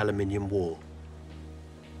large aluminium wall.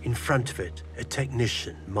 In front of it, a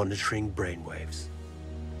technician monitoring brainwaves.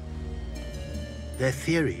 Their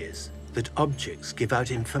theory is that objects give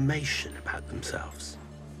out information about themselves.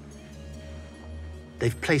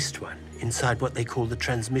 They've placed one inside what they call the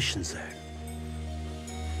transmission zone.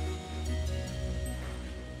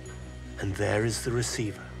 And there is the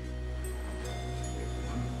receiver.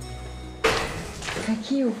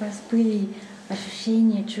 Какие у вас были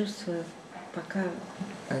ощущения, чувства, пока...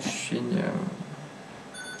 Ощущение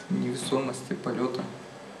невесомости, полета.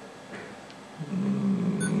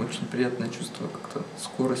 Очень приятное чувство как-то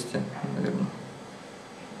скорости, наверное.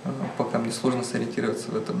 Пока мне сложно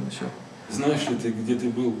сориентироваться в этом еще. Знаешь ли ты, где ты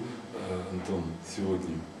был, Антон,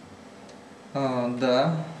 сегодня?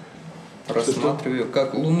 Да. Рассматриваю,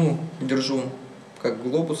 как Луну держу, как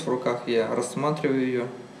глобус в руках, я рассматриваю ее,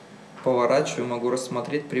 поворачиваю, могу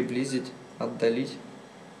рассмотреть, приблизить, отдалить.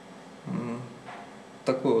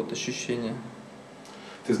 Такое вот ощущение.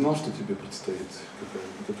 Ты знал, что тебе предстоит?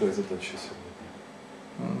 Какая задача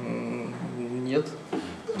сегодня? Нет.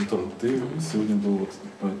 Антон, ты сегодня был вот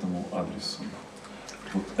по этому адресу.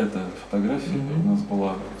 Вот эта фотография у нас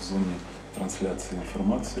была в зоне трансляции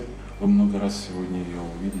информации. Вы много раз сегодня ее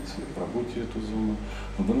увидите, пробуйте эту зону.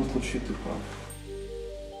 Но в данном случае ты прав.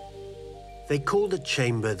 They call the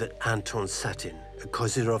chamber that Anton sat in a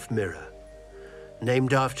Kozyrov mirror,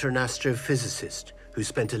 named after an astrophysicist who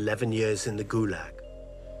spent 11 years in the Gulag.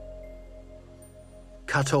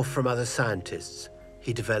 Cut off from other scientists,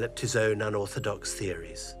 he developed his own unorthodox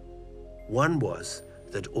theories. One was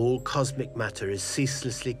that all cosmic matter is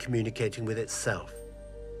ceaselessly communicating with itself.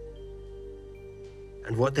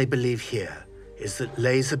 And what they believe here is that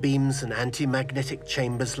laser beams and anti-magnetic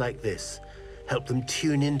chambers like this help them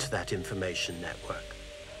tune into that information network.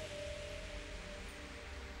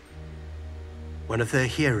 One of their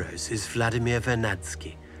heroes is Vladimir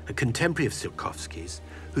Vernadsky, a contemporary of Tsiolkovsky's,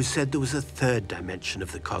 who said there was a third dimension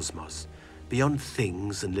of the cosmos, beyond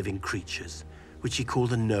things and living creatures, which he called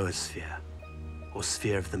the noosphere, or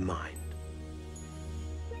sphere of the mind.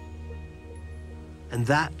 And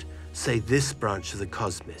that, say this branch of the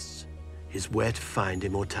cosmists, is where to find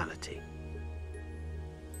immortality.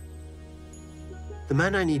 The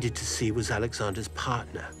man I needed to see was Alexander's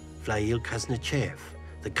partner, Vlail Kaznechev,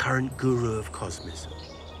 the current guru of cosmism.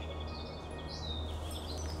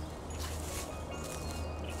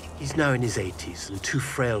 He's now in his 80s and too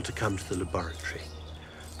frail to come to the laboratory,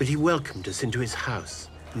 but he welcomed us into his house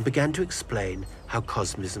and began to explain how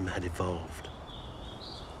cosmism had evolved.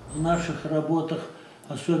 В наших работах,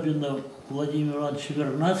 особенно Владимира Ивановича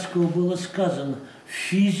Вернадского, было сказано в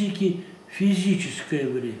физике физическое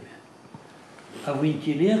время, а в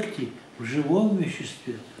интеллекте В живом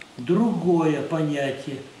веществе другое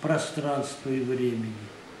понятие пространства и времени.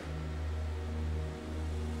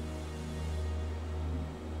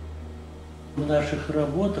 В наших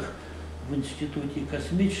работах в Институте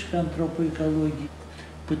космической антропоэкологии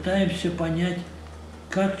пытаемся понять,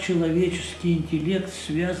 как человеческий интеллект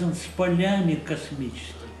связан с полями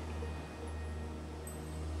космическими.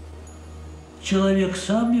 Человек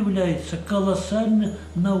сам является колоссально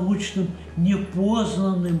научным,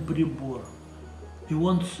 непознанным прибором. И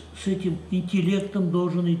он с этим интеллектом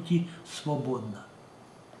должен идти свободно.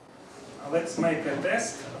 Let's make a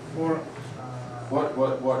test for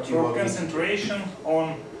concentration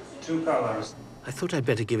on two colors. I thought I'd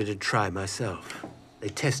better give it a try myself. They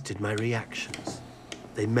tested my reactions.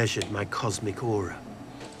 They measured my cosmic aura.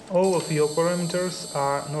 All of your parameters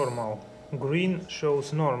are normal. Green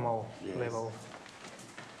shows normal level.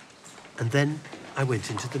 And then I went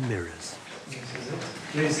into the mirrors. This is it.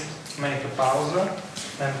 Please make a pause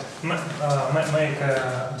and make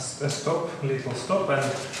a stop, little stop, and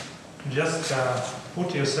just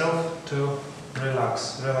put yourself to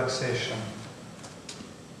relaxation.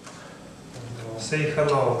 Say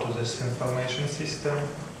hello to this information system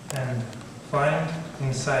and find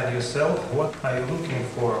inside yourself what are you looking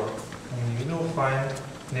for, and you will find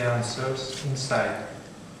the answers inside.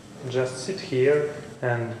 Just sit here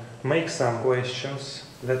and make some questions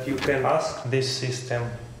that you can ask this system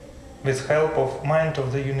with help of mind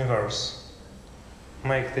of the universe.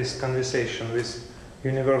 Make this conversation with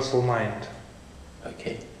universal mind.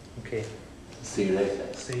 Okay. Okay. See you later.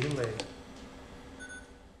 See you later.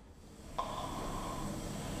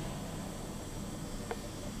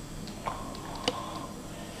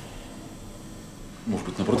 Может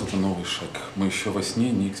быть, наоборот, это новый шаг. Мы еще во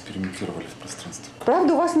сне не экспериментировали в пространстве.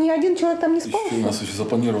 Правда, у вас ни один человек там не спал? Еще у нас еще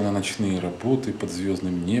запланированы ночные работы под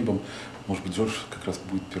звездным небом. Может быть, Джордж как раз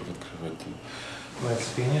будет первооткрывателем. Let's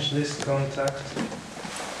finish this contact.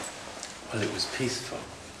 Well, it was peaceful.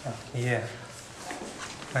 Yeah,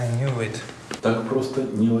 I knew it. Так просто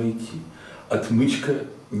не войти. Отмычка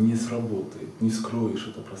не сработает, не скроешь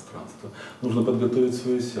это пространство. Нужно подготовить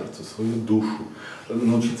свое сердце, свою душу,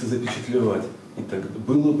 научиться запечатлевать. И так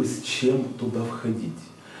было бы с чем туда входить.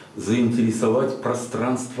 Заинтересовать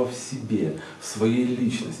пространство в себе, в своей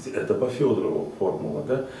личности. Это по Федорову формула,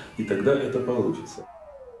 да? И тогда это получится.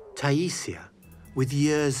 Taisia, with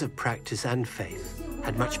years of practice and faith,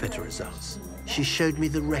 had much better results. She showed me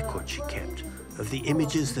the record she kept of the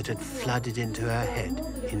images that had flooded into her head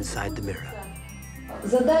inside the mirror.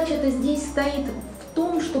 Задача-то здесь стоит в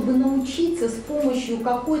том, чтобы научиться с помощью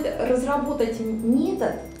какой-то, разработать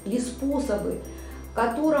метод или способы,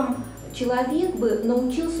 которым человек бы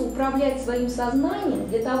научился управлять своим сознанием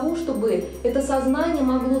для того, чтобы это сознание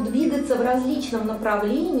могло двигаться в различном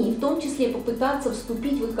направлении, в том числе попытаться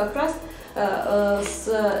вступить вот как раз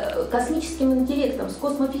с космическим интеллектом, с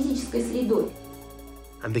космофизической средой.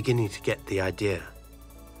 I'm beginning to get the idea.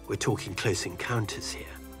 We're talking close encounters here.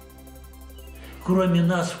 Кроме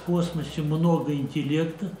нас в космосе много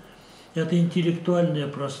интеллекта. Это интеллектуальное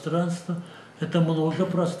пространство, это много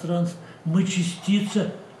пространств. Мы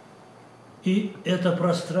частица, и это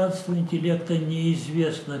пространство интеллекта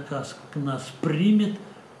неизвестно, как нас примет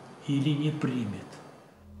или не примет.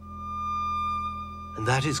 And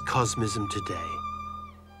that is cosmism today.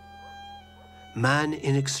 Man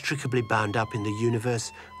inextricably bound up in the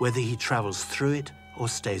universe, whether he travels through it or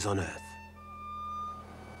stays on Earth.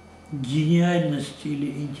 Гениальность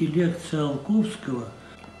или интеллект Циолковского,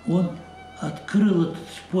 он открыл этот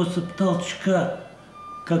способ толчка,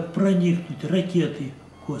 как проникнуть ракетой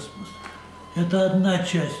в космос. Это одна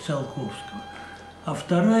часть Циолковского. А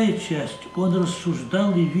вторая часть, он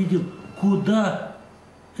рассуждал и видел, куда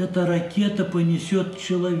эта ракета понесет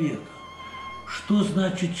человека. Что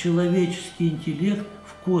значит человеческий интеллект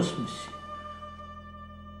в космосе?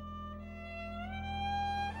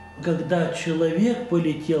 Когда человек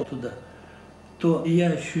полетел туда, то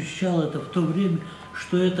я ощущал это в то время,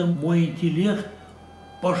 что это мой интеллект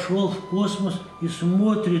пошел в космос и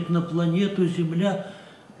смотрит на планету Земля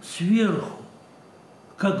сверху,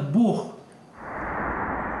 как Бог.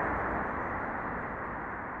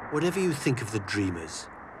 Whatever you think of the dreamers,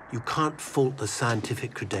 you can't fault the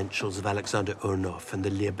scientific credentials of Alexander Ornov and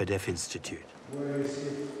the Lebedev Institute. Where you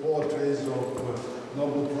see portraits of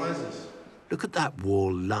Nobel Prizes. Look at that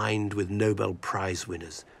wall lined with Nobel Prize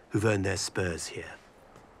winners who've earned their spurs here.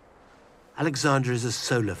 Alexander is a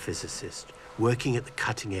solar physicist working at the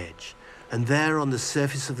cutting edge, and there on the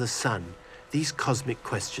surface of the sun, these cosmic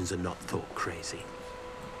questions are not thought crazy.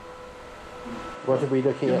 What are we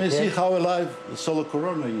looking You at may here? see how alive the solar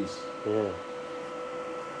corona is. Yeah.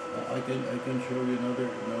 I can show you another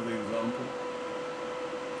example.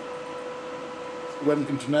 When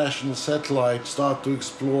international satellites start to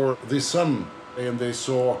explore the sun and they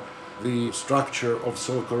saw the structure of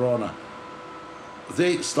solar corona,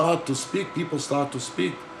 they start to speak, people start to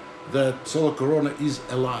speak that solar corona is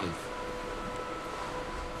alive.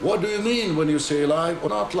 What do you mean when you say alive or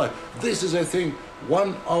not alive? This is, I think,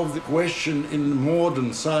 one of the questions in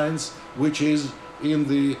modern science which is in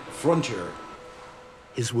the frontier.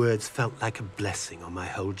 His words felt like a blessing on my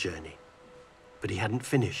whole journey, but he hadn't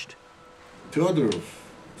finished. Fyodorov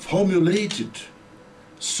formulated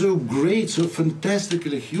so great, so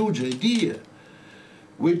fantastically huge idea,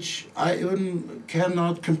 which I even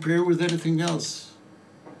cannot compare with anything else.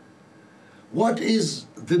 What is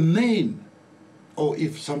the main, or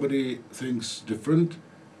if somebody thinks different,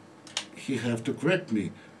 he have to correct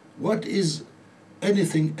me. What is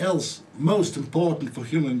anything else most important for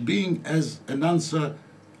human being as an answer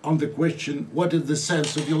on the question, what is the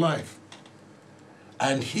sense of your life?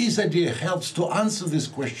 And his idea helps to answer this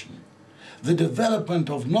question. The development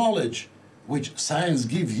of knowledge, which science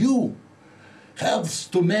gives you, helps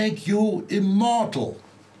to make you immortal.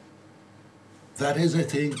 That is, I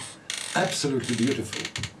think, absolutely beautiful.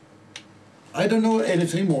 I don't know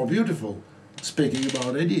anything more beautiful, speaking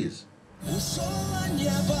about ideas.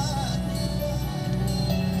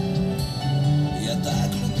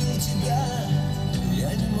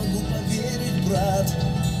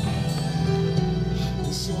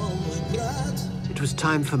 It was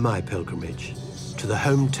time for my pilgrimage to the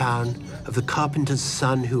hometown of the carpenter's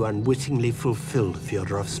son who unwittingly fulfilled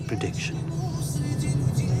Fyodorov's prediction.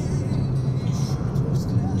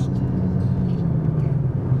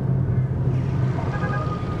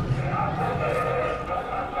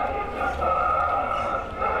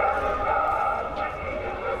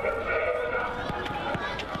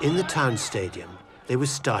 In the town stadium, they were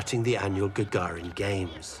starting the annual Gagarin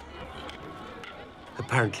Games.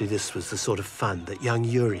 Apparently this was the sort of fun that young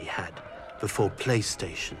Yuri had before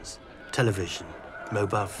PlayStations, television,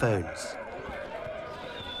 mobile phones.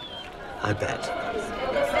 I bet.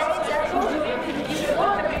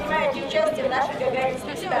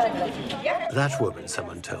 That woman,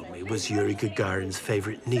 someone told me, was Yuri Gagarin's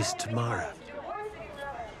favorite niece, Tamara.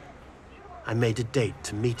 I made a date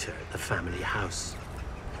to meet her at the family house.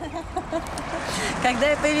 Когда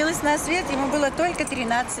я появилась на свет, ему было только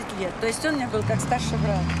 13 лет. То есть он мне был как старший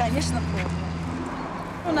брат. Конечно, помню.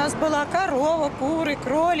 У нас была корова, куры,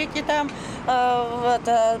 кролики, там,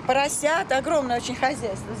 поросята, огромное очень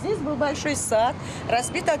хозяйство. Здесь был большой сад,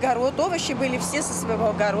 разбит огород, овощи были все со своего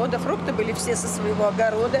огорода, фрукты были все со своего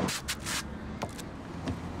огорода.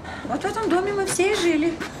 Вот в этом доме мы все и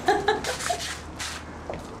жили.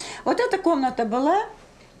 Вот эта комната была.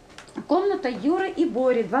 Комната Юры и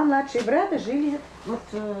Бори. Два младшие брата жили вот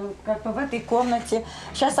как бы в этой комнате.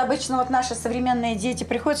 Сейчас обычно вот наши современные дети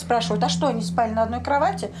приходят и спрашивают, а что, они спали на одной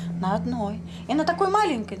кровати? На одной. И на такой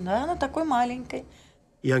маленькой? Да, на такой маленькой.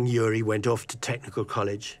 Young Yuri went off to technical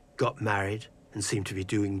college, got married, and seemed to be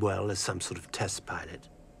doing well as some sort of test pilot.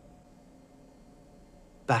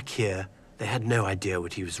 Back here, they had no idea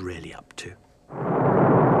what he was really up to.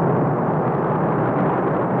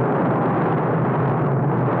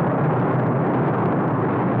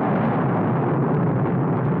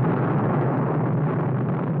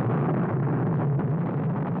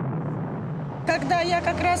 Когда я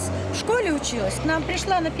как раз в школе училась, к нам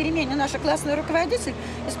пришла на перемене наша классная руководитель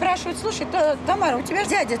и спрашивает, слушай, Тамара, у тебя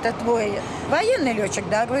дядя-то твой военный летчик?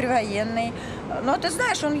 Да, говорю, военный. Но ты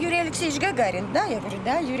знаешь, он Юрий Алексеевич Гагарин. Да, я говорю,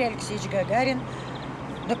 да, Юрий Алексеевич Гагарин.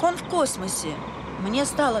 Так он в космосе. Мне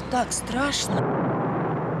стало так страшно.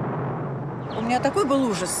 У меня такой был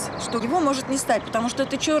ужас, что его может не стать, потому что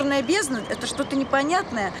это черная бездна, это что-то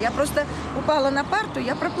непонятное. Я просто упала на парту,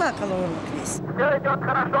 я проплакала урок весь. Все идет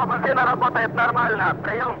хорошо, машина работает нормально.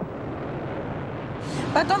 Прием.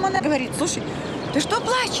 Потом она говорит, слушай, ты что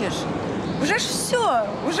плачешь? Уже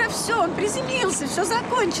все, он приземлился, все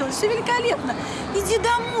закончилось, все великолепно. Иди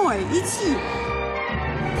домой, иди.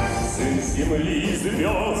 Сын земли и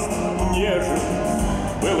звезд, нежен,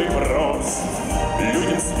 был и прост,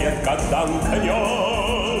 людям свет как танка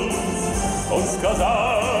нес. Он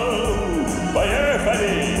сказал,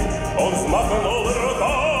 поехали, он взмахнул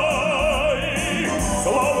рукой,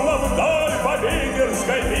 словно вдаль по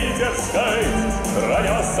питерской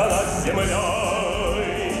пронесся над землей.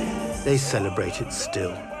 They celebrate it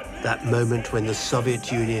still, that moment when the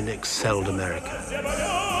Soviet Union excelled America.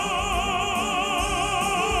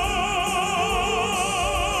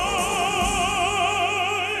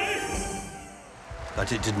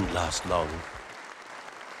 But it didn't last long.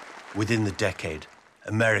 Within the decade,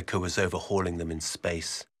 America was overhauling them in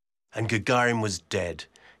space, And Gagarin was dead,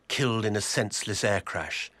 killed in a senseless air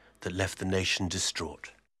crash that left the nation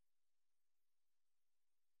distraught.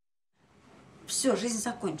 Все, жизнь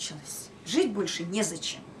закончилась. Жить больше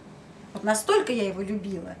незачем. Вот настолько я его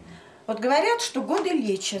любила. Вот говорят, что годы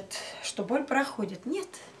лечат, что боль проходит. Нет,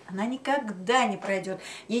 она никогда не пройдет.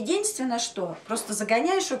 Единственное, что просто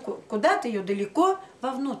загоняешь ее куда-то ее далеко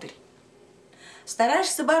вовнутрь.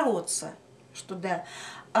 Стараешься бороться, что да.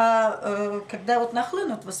 А когда вот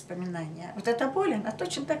нахлынут воспоминания, вот эта боль, она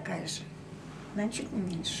точно такая же. Она чуть не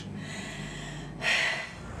меньше.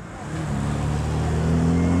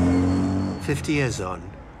 50 years on,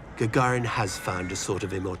 Gagarin has found a sort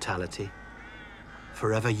of immortality.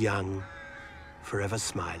 Forever young, forever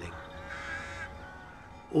smiling.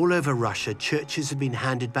 All over Russia, churches have been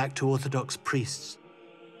handed back to Orthodox priests.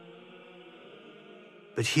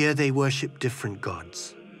 But here they worship different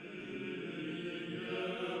gods.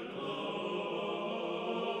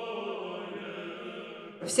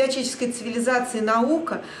 Вся человеческая цивилизация и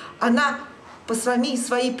наука, она по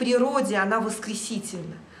своей природе, она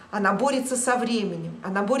воскресительна. Она борется со временем,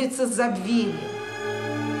 она борется с забвением.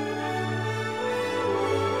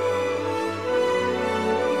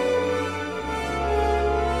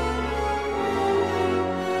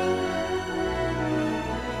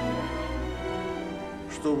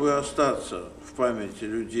 Чтобы остаться в памяти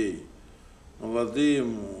людей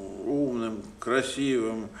молодым, умным,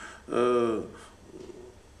 красивым,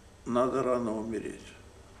 надо рано умереть.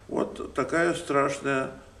 Вот такая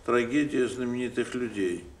страшная трагедия знаменитых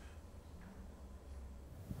людей.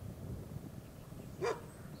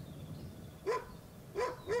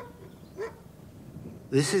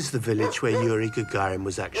 This is the village where Yuri Gagarin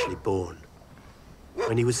was actually born.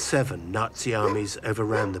 When he was 7, Nazi armies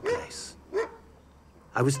overran the place.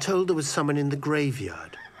 I was told there was someone in the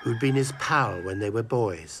graveyard who'd been his pal when they were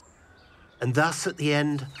boys. And thus, at the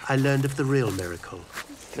end, I learned of the real miracle.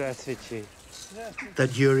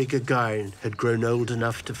 That Yuri Gagarin had grown old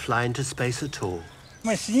enough to fly into space at all.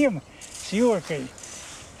 Мы с ним, с Юркой,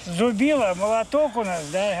 зубило молоток у нас,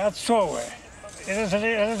 да, отцовый.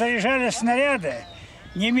 Разряжали снаряды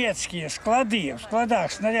немецкие, склады. В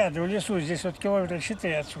складах снаряды в лесу, здесь вот километра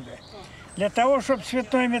 4 отсюда. Для того, чтобы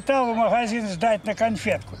цветной металл в магазин сдать на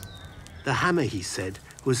конфетку. The hammer, he said,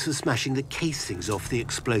 was for smashing the casings off the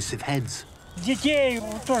explosive heads. Детей,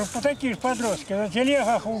 тоже таких подростков, на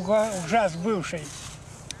телегах ужас бывший,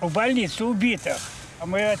 в больнице убитых.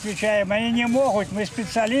 Мы отвечаем, они не могут, мы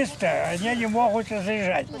специалисты, они не могут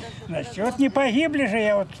разряжать. Значит, вот не погибли же,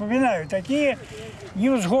 я вот вспоминаю, такие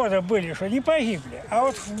невзгоды были, что не погибли. А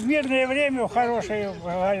вот в мирное время хороший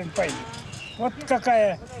Гагарин погиб. Вот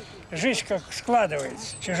какая жизнь как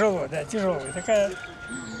складывается, тяжело, да, тяжелая. Такая,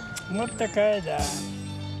 вот такая, да.